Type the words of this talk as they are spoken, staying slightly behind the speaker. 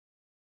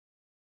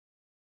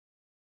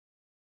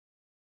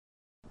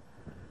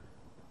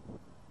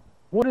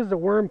What is a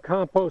worm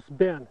compost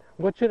bin?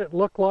 What should it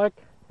look like,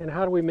 and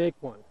how do we make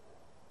one?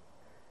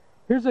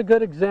 Here's a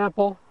good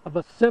example of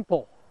a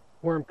simple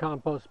worm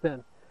compost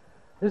bin.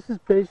 This is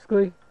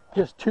basically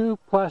just two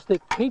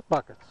plastic paint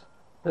buckets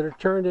that are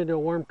turned into a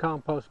worm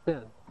compost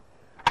bin.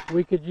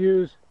 We could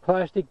use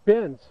plastic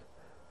bins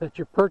that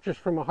you purchase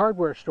from a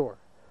hardware store.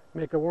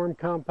 Make a worm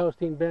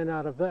composting bin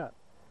out of that.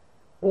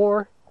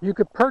 Or you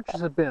could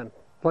purchase a bin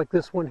like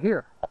this one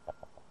here.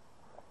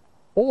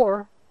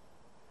 Or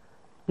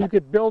you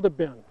could build a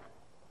bin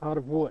out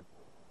of wood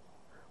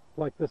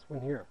like this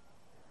one here.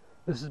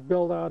 This is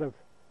built out of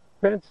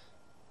fence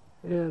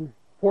and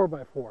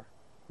 4x4.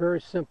 Very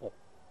simple.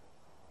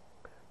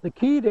 The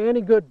key to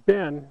any good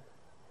bin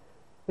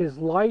is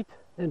light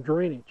and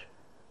drainage.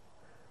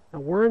 Now,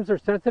 worms are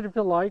sensitive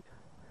to light,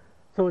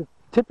 so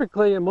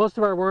typically in most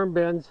of our worm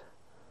bins,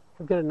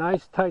 we've got a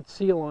nice tight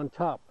seal on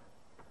top.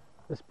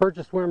 This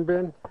purchased worm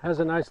bin has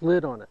a nice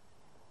lid on it.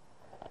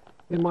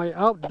 In my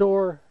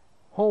outdoor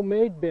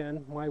homemade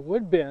bin, my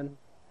wood bin,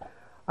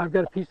 I've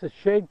got a piece of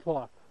shade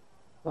cloth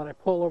that I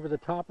pull over the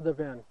top of the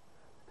bin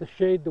to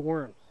shade the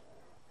worms.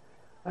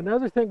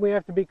 Another thing we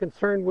have to be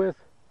concerned with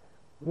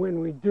when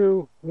we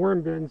do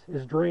worm bins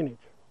is drainage.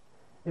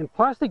 In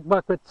plastic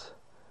buckets,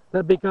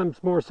 that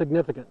becomes more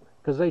significant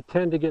because they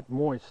tend to get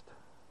moist.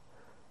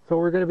 So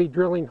we're going to be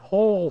drilling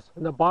holes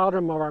in the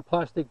bottom of our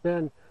plastic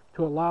bin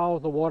to allow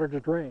the water to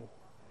drain.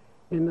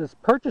 In this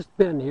purchased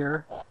bin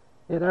here,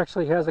 it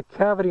actually has a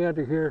cavity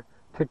under here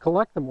to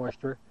collect the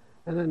moisture,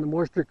 and then the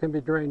moisture can be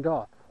drained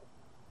off.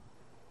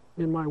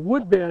 In my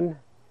wood bin,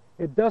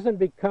 it doesn't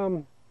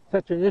become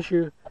such an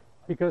issue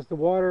because the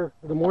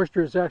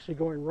moisture is actually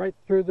going right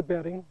through the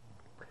bedding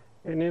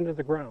and into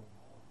the ground.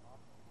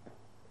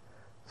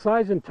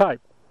 Size and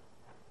type.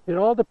 It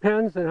all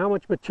depends on how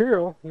much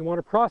material you want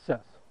to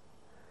process.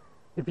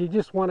 If you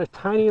just want a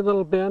tiny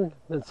little bin,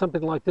 then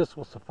something like this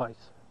will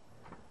suffice.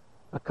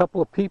 A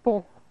couple of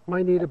people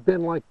might need a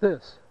bin like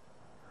this.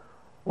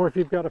 Or if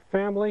you've got a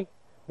family,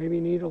 maybe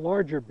you need a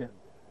larger bin.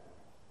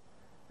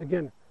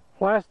 Again,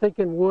 plastic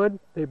and wood,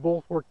 they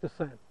both work the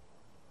same.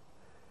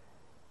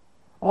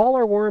 All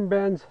our worm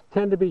bins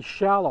tend to be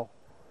shallow.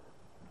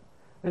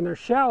 And they're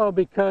shallow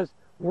because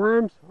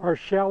worms are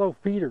shallow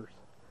feeders.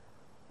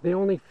 They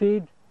only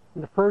feed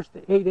in the first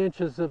 8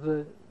 inches of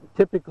the,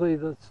 typically,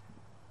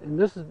 in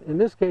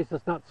this case,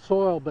 it's not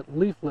soil, but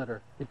leaf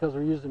litter, because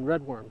we're using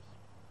redworms.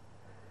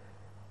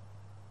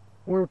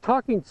 When we're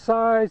talking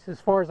size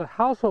as far as a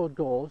household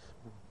goes,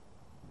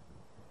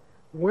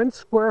 1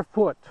 square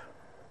foot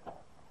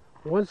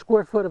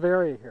of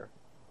area here,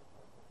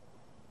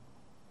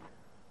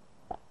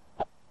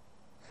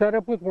 set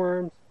up with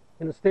worms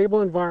in a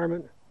stable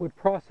environment, would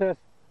process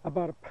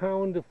about a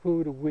pound of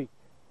food a week.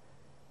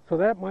 So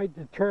that might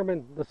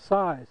determine the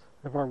size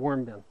of our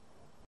worm bin.